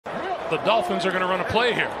The Dolphins are going to run a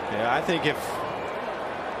play here. Yeah, I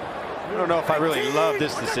don't know if I really love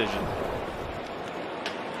this decision.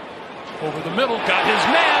 Over the middle, got his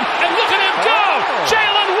man, and look at him go!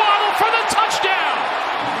 Jaylen Waddle for the touchdown!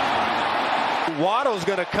 Waddle's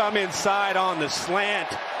going to come inside on the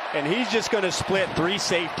slant, and he's just going to split three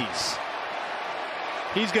safeties.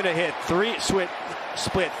 He's going to hit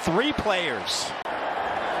split three players.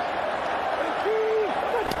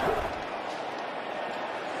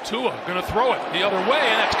 Tua going to throw it the other way,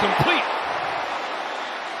 and it's complete.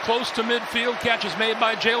 Close to midfield, catch is made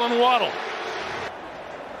by Jaylen Waddle.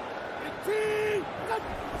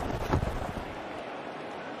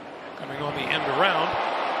 Coming on the end around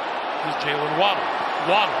is Jaylen Waddle.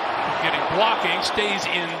 Waddle getting blocking, stays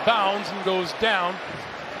in bounds and goes down.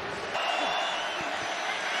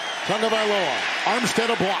 Tagovailoa, Armstead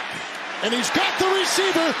a block, and he's got the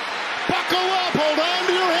receiver. Buckle up, hold on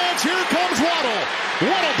to your hands. Here comes Waddle.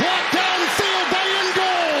 What a block downfield by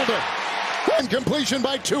Ingold. And completion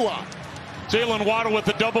by Tua. Jaylen Waddle with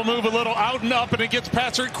the double move, a little out and up, and it gets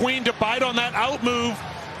Patrick Queen to bite on that out move.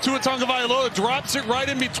 Tua Tagovailoa drops it right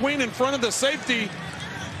in between, in front of the safety,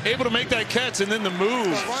 able to make that catch, and then the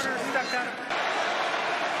move.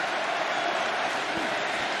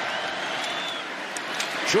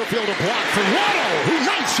 Sherfield a block for Waddle, who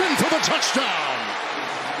knifes in for the touchdown.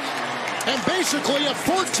 And basically a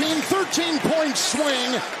 14-13 point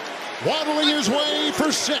swing, waddling his way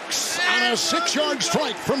for 6 on a 6-yard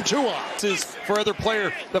strike from Tua. This is for other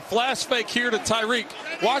player. The flash fake here to Tyreek.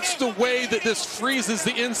 Watch the way that this freezes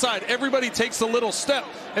the inside. Everybody takes a little step,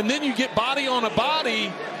 and then you get body on a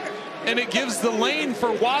body, and it gives the lane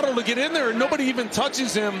for Waddle to get in there, and nobody even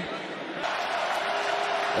touches him.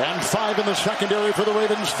 And 5 in the secondary for the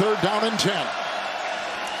Ravens, 3rd down and 10.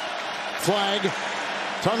 Flag.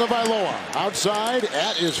 Tagovailoa outside.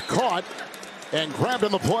 That is caught and grabbed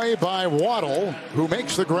on the play by Waddle, who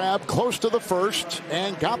makes the grab close to the first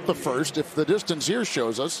and got the first, if the distance here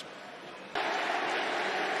shows us.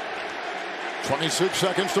 26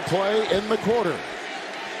 seconds to play in the quarter.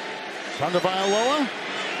 Tagovailoa.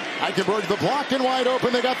 Eichenberg the block and wide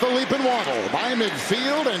open. They got the leap and Waddle by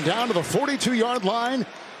midfield and down to the 42-yard line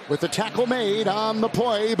with the tackle made on the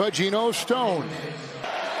play by Geno Stone.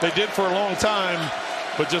 They did for a long time,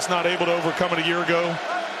 but just not able to overcome it a year ago.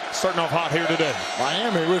 Starting off hot here today.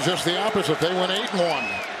 Miami was just the opposite. They went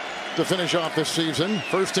 8-1 to finish off this season.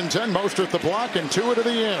 1st and 10, Mostert the block and Tua to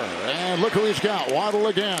the air. And look who he's got, Waddle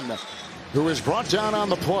again, who is brought down on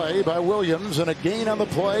the play by Williams, and a gain on the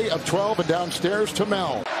play of 12 and downstairs to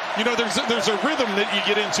Mel. You know, there's a rhythm that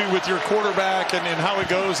you get into with your quarterback and how it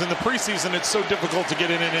goes. In the preseason, it's so difficult to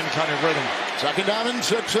get in any kind of rhythm. 2nd down and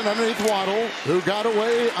 6, and underneath Waddle, who got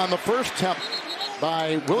away on the first attempt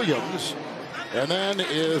by Williams, and then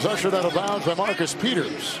is ushered out of bounds by Marcus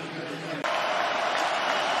Peters.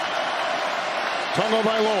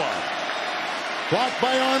 Tagovailoa, blocked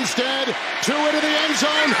by Armstead, Tua into the end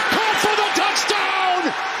zone, caught for the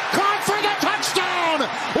touchdown! Caught for the touchdown!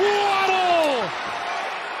 Waddle!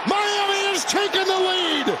 Miami has taken the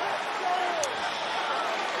lead!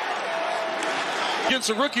 Against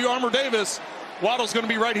the rookie Armour Davis, Waddle's going to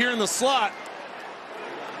be right here in the slot.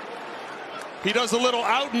 He does a little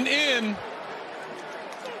out and in.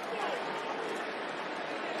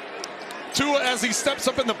 Tua, as he steps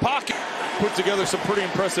up in the pocket, put together some pretty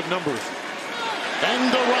impressive numbers.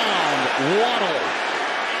 End around, Waddle.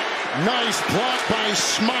 Nice block by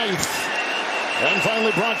Smythe. And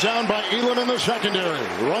finally brought down by Elon in the secondary.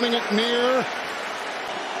 Running it near.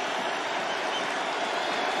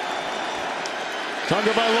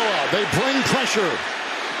 Tagovailoa, they bring pressure.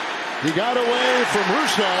 He got away from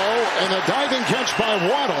Russo, and a diving catch by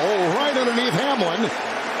Waddle right underneath Hamlin.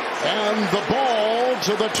 And the ball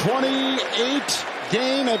to the 28,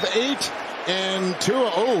 gain of 8, and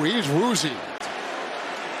Tua, oh, he's woozy.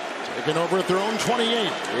 Taken over at their own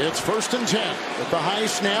 28. It's 1st and 10 with the high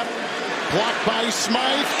snap. Blocked by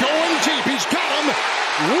Smythe, going deep. He's got him.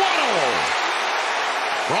 Waddle.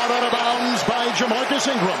 Brought out of bounds by Jamarcus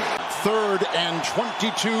Ingram. 3rd and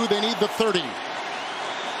 22. They need the 30.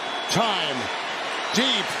 Time.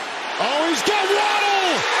 Deep. Oh, he's got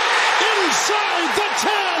Waddle! Inside the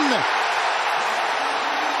 10!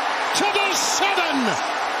 To the 7!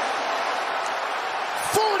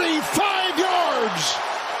 45 yards!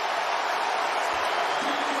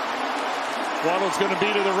 Waddle's going to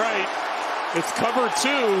be to the right. It's cover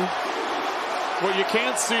 2. What you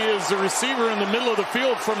can't see is the receiver in the middle of the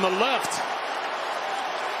field from the left.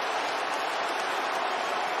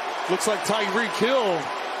 Looks like Tyreek Hill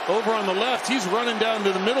over on the left. He's running down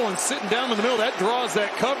to the middle and sitting down in the middle. That draws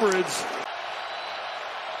that coverage.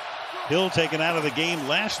 Hill taken out of the game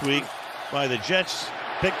last week by the Jets.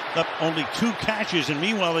 Picked up only 2 catches, and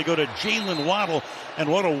meanwhile they go to Jaylen Waddle, and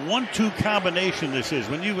what a 1-2 combination this is.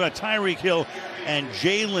 When you've got Tyreek Hill and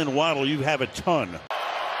Jaylen Waddle, you have a ton.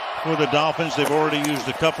 For the Dolphins, they've already used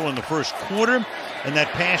a couple in the first quarter, and that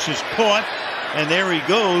pass is caught, and there he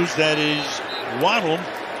goes. That is Waddle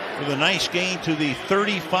with a nice gain to the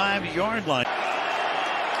 35-yard line.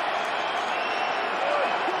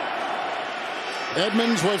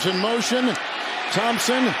 Edmonds was in motion.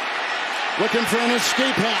 Thompson looking for an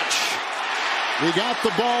escape hatch. He got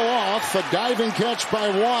the ball off. A diving catch by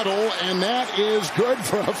Waddle, and that is good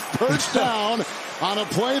for a first down on a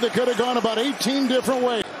play that could have gone about 18 different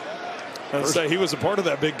ways. I'd say he was a part of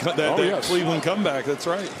that big yes. Cleveland comeback. That's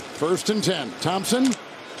right. 1st and 10. Thompson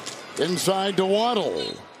inside to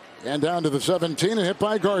Waddle. And down to the 17 and hit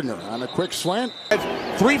by Gardner on a quick slant.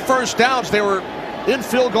 3 first downs. They were in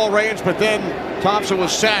field goal range, but then Thompson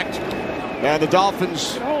was sacked. And the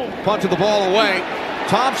Dolphins punted the ball away.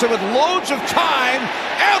 Thompson with loads of time,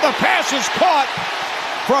 and the pass is caught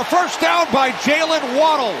for a first down by Jaylen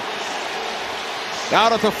Waddle.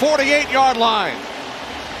 Out at the 48-yard line.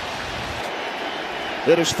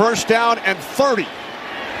 It is first down and 30.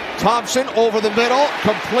 Thompson over the middle,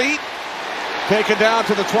 complete. Taken down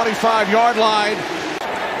to the 25-yard line.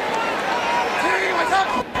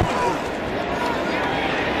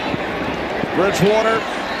 Bridgewater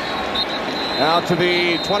out to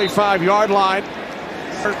the 25-yard line.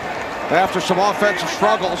 After some offensive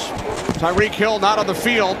struggles, Tyreek Hill not on the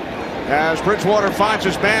field as Bridgewater finds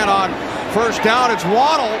his man on first down. It's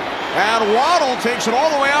Waddle, and Waddle takes it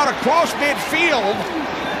all the way out across midfield,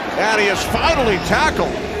 and he is finally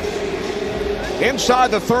tackled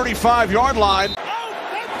inside the 35-yard line. And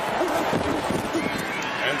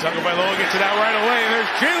Tagovailoa gets it out right away, and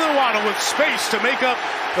there's Jaylen Waddle with space to make up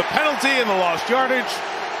the penalty and the lost yardage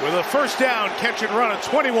with a first down catch and run at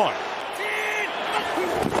 21.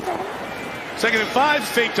 2nd and 5,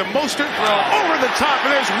 fake to Mostert, throw over the top,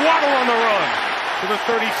 and there's Waddle on the run to the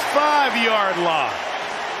 35-yard line.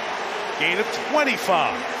 Gain of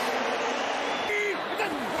 25.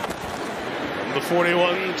 From the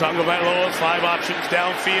 41, Tagovailoa, 5 options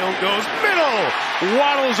downfield, goes middle.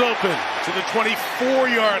 Waddle's open to the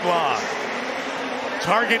 24-yard line.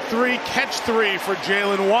 Target 3, catch 3 for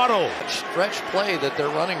Jaylen Waddle. Stretch play that they're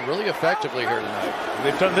running really effectively here tonight.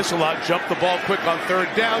 They've done this a lot. Jump the ball quick on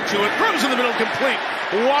 3rd down to it. Throws in the middle, complete.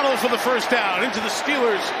 Waddle for the first down into the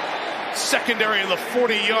Steelers' secondary in the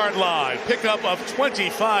 40-yard line. Pickup of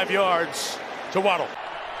 25 yards to Waddle.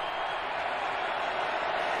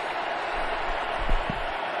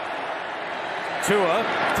 Tua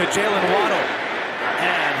to Jaylen Waddle,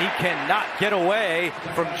 and he cannot get away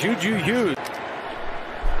from Juju Hughes.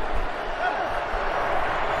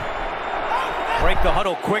 Break the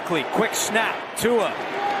huddle quickly. Quick snap. Tua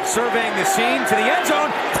surveying the scene to the end zone.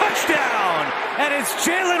 Touchdown! And it's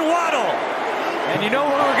Jaylen Waddle. And you know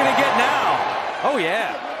what we're going to get now? Oh,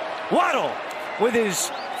 yeah. Waddle with his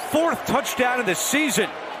 4th touchdown of the season.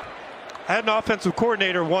 I had an offensive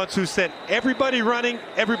coordinator once who said, everybody running,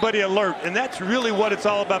 everybody alert. And that's really what it's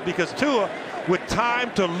all about, because Tua, with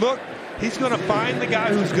time to look, he's going to find the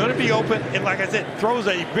guy who's going to be open. And like I said, throws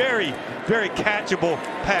a very, very catchable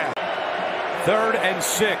pass. 3rd and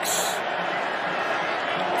 6.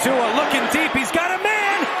 Tua looking deep. He's got a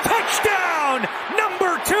man. Touchdown!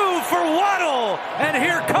 Number 2 for Waddle. And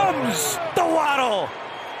here comes the Waddle.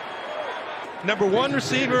 Number 1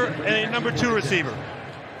 receiver and a number 2 receiver.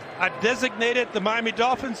 I've designated the Miami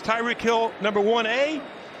Dolphins, Tyreek Hill, number 1A,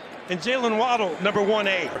 and Jaylen Waddle, number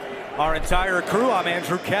 1A. Our entire crew, I'm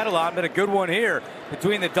Andrew Catalan, but a good one here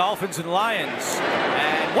between the Dolphins and Lions.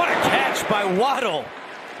 And what a catch by Waddle.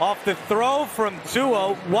 Off the throw from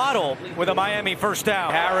Tua, Waddle with a Miami first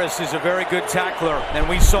down. Harris is a very good tackler, and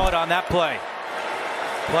we saw it on that play.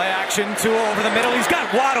 Play action, Tua over the middle. He's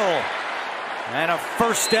got Waddle. And a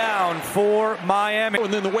first down for Miami.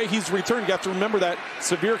 And then the way he's returned, you have to remember that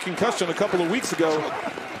severe concussion a couple of weeks ago.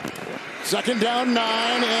 2nd down 9,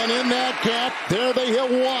 and in that gap, there they hit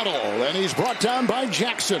Waddle. And he's brought down by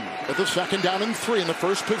Jackson at the 2nd down and 3 in the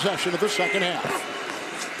first possession of the second half.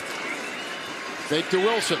 Fake to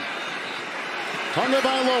Wilson.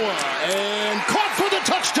 Tagovailoa, and caught for the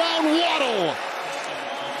touchdown, Waddle.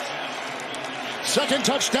 2nd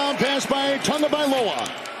touchdown pass by Tagovailoa.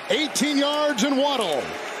 18 yards and Waddle.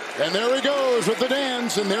 And there he goes with the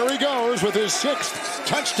dance, and there he goes with his 6th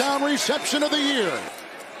touchdown reception of the year.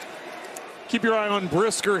 Keep your eye on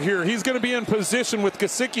Brisker here. He's going to be in position with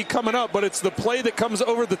Gesicki coming up, but it's the play that comes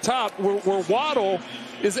over the top where Waddle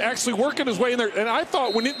is actually working his way in there. And I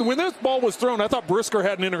thought when this ball was thrown, I thought Brisker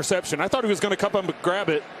had an interception. I thought he was going to come up and grab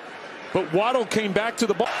it, but Waddle came back to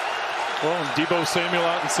the ball. Well, and Deebo Samuel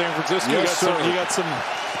out in San Francisco. Yes, You got some.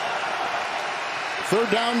 Third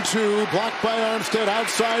down 2, blocked by Armstead,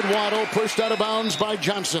 outside Waddle, pushed out of bounds by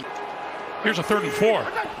Johnson. Here's a 3rd and 4.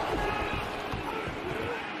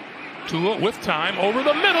 Tua with time over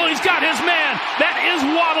the middle. He's got his man. That is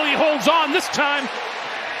Waddle. He holds on this time.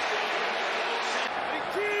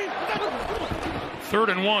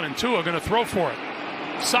 3rd and 1, and Tua going to throw for it.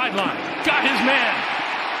 Sideline. Got his man.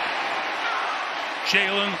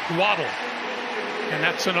 Jaylen Waddle. And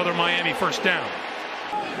that's another Miami first down.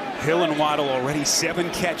 Hill and Waddle already 7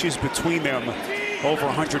 catches between them, over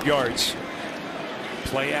 100 yards.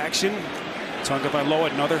 Play action.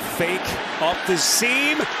 Tagovailoa, another fake up the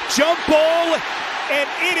seam. Jump ball, and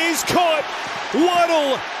it is caught.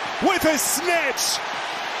 Waddle with a snatch.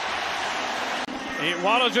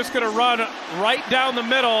 Waddle's just going to run right down the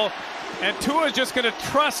middle, and Tua's just going to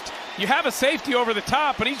trust. You have a safety over the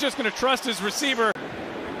top, but he's just going to trust his receiver.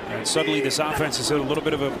 And suddenly this offense is at a little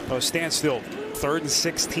bit of a standstill. 3rd and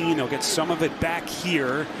 16. They'll get some of it back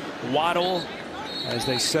here. Waddle, as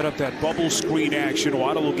they set up that bubble screen action.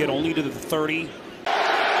 Waddle will get only to the 30.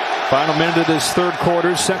 Final minute of this 3rd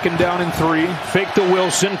quarter. 2nd down and 3. Fake to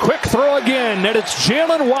Wilson. Quick throw again, and it's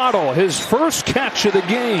Jaylen Waddle, his first catch of the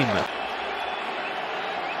game.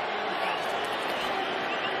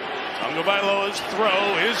 Tagovailoa's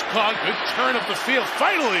throw is caught. Good turn of the field.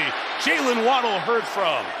 Finally, Jaylen Waddle heard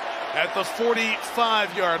from at the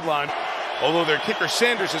 45-yard line. Although their kicker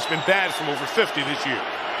Sanders has been bad from over 50 this year.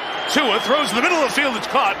 Tua throws in the middle of the field. It's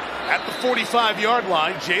caught at the 45-yard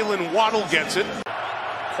line. Jaylen Waddle gets it.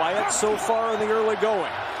 Quiet so far in the early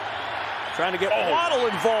going. Trying to get Waddle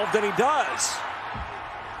involved, and he does.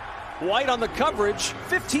 White on the coverage.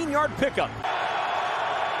 15-yard pickup.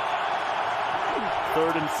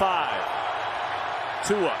 3rd and 5.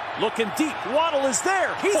 Tua looking deep. Waddle is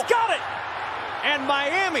there. He's got it. And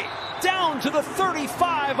Miami down to the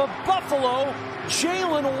 35 of Buffalo.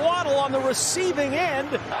 Jaylen Waddle on the receiving end.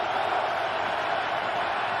 On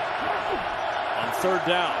 3rd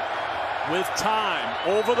down, with time,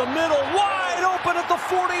 over the middle, wide open at the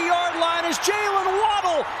 40-yard line is Jaylen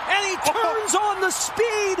Waddle, and he turns on the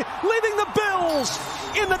speed, leaving the Bills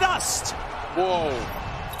in the dust. Whoa.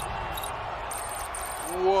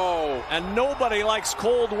 Whoa. And nobody likes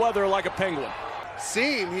cold weather like a Penguin.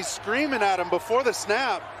 See him, he's screaming at him before the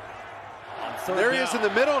snap. There he is in the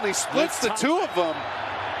middle, and he splits the 2 of them.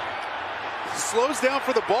 Slows down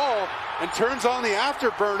for the ball and turns on the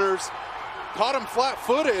afterburners. Caught him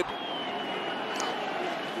flat-footed.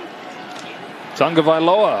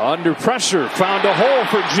 Tagovailoa under pressure, found a hole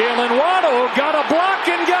for Jaylen Waddle, got a block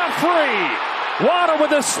and got free. Waddle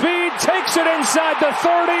with the speed, takes it inside the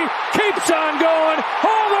 30, keeps on going,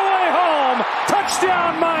 all the way home.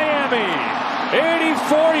 Touchdown Miami.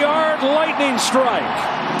 84-yard lightning strike.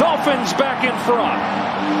 Dolphins back in front.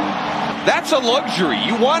 That's a luxury.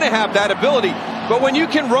 You want to have that ability. But when you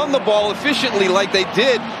can run the ball efficiently like they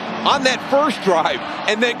did on that first drive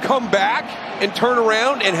and then come back and turn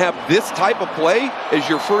around and have this type of play as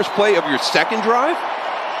your first play of your second drive?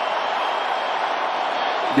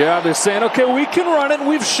 Yeah, they're saying, okay, we can run it, and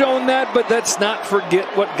we've shown that, but let's not forget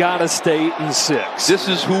what got us to 8 and 6. This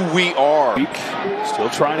is who we are. Still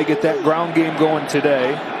trying to get that ground game going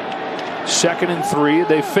today. 2nd and 3,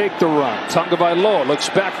 they fake the run. Tagovailoa looks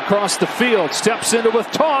back across the field, steps into with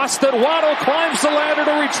toss that Waddle climbs the ladder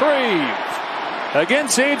to retrieve.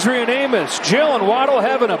 Against Adrian Amos, Jaylen Waddle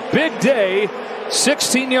having a big day.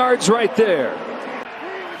 16 yards right there.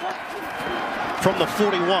 From the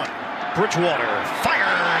 41. Bridgewater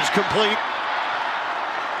fires complete.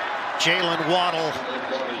 Jaylen Waddle.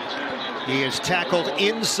 He is tackled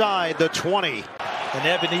inside the 20. And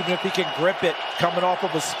Evan, even if he can grip it coming off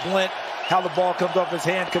of a splint, how the ball comes off his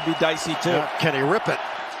hand could be dicey too. Can he rip it?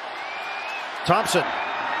 Thompson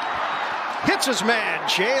hits his man,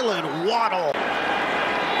 Jaylen Waddle.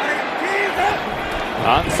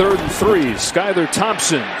 On 3rd and 3, Skylar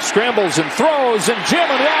Thompson scrambles and throws, and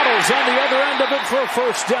Jaylen Waddle's on the other end of it for a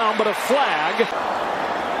first down, but a flag.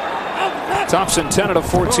 Thompson 10 out of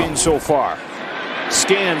 14 so far.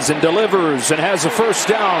 Scans and delivers and has a first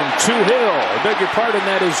down to Hill. I beg your pardon,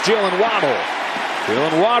 that is Jaylen Waddle.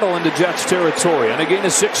 Jaylen Waddle into Jets territory and a gain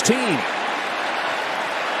of 16.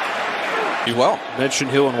 Well, mentioned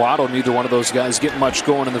Hill and Waddle. Neither one of those guys get much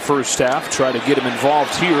going in the first half. Try to get him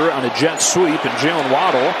involved here on a jet sweep, and Jaylen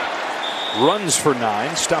Waddle runs for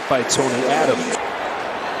 9, stopped by Tony Adams.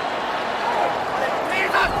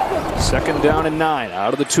 2nd down and 9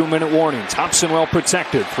 out of the 2-minute warning. Thompson well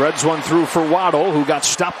protected, threads one through for Waddle, who got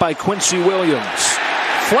stopped by Quincy Williams.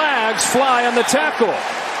 Flags fly on the tackle.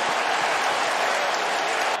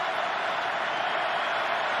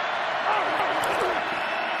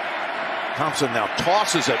 Thompson now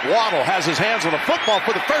tosses it. Waddle has his hands on the football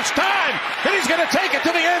for the first time, and he's going to take it to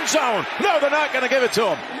the end zone. No, they're not going to give it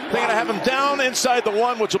to him. They're going to have him down inside the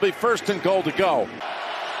 1, which will be 1st and goal to go.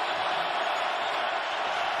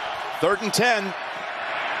 3rd and 10.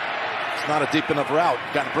 It's not a deep enough route.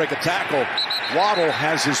 Got to break a tackle. Waddle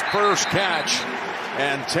has his first catch,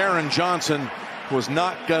 and Taron Johnson was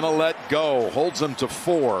not going to let go. Holds him to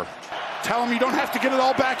 4. Tell him you don't have to get it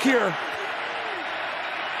all back here.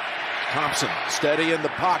 Thompson steady in the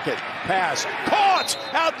pocket. Pass. Caught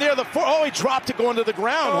out near the 4. Oh, he dropped it going to the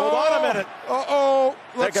ground. Hold on a minute.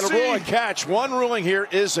 Let's They got a see. ruling catch. One ruling here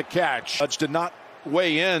is a catch. Judge did not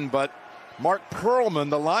weigh in, but Mark Perlman,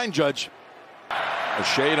 the line judge, a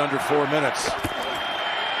shade under 4 minutes.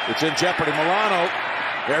 It's in jeopardy. Milano.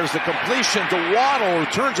 There's the completion to Waddle,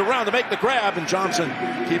 who turns around to make the grab, and Johnson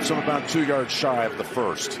keeps him about 2 yards shy of the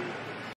first.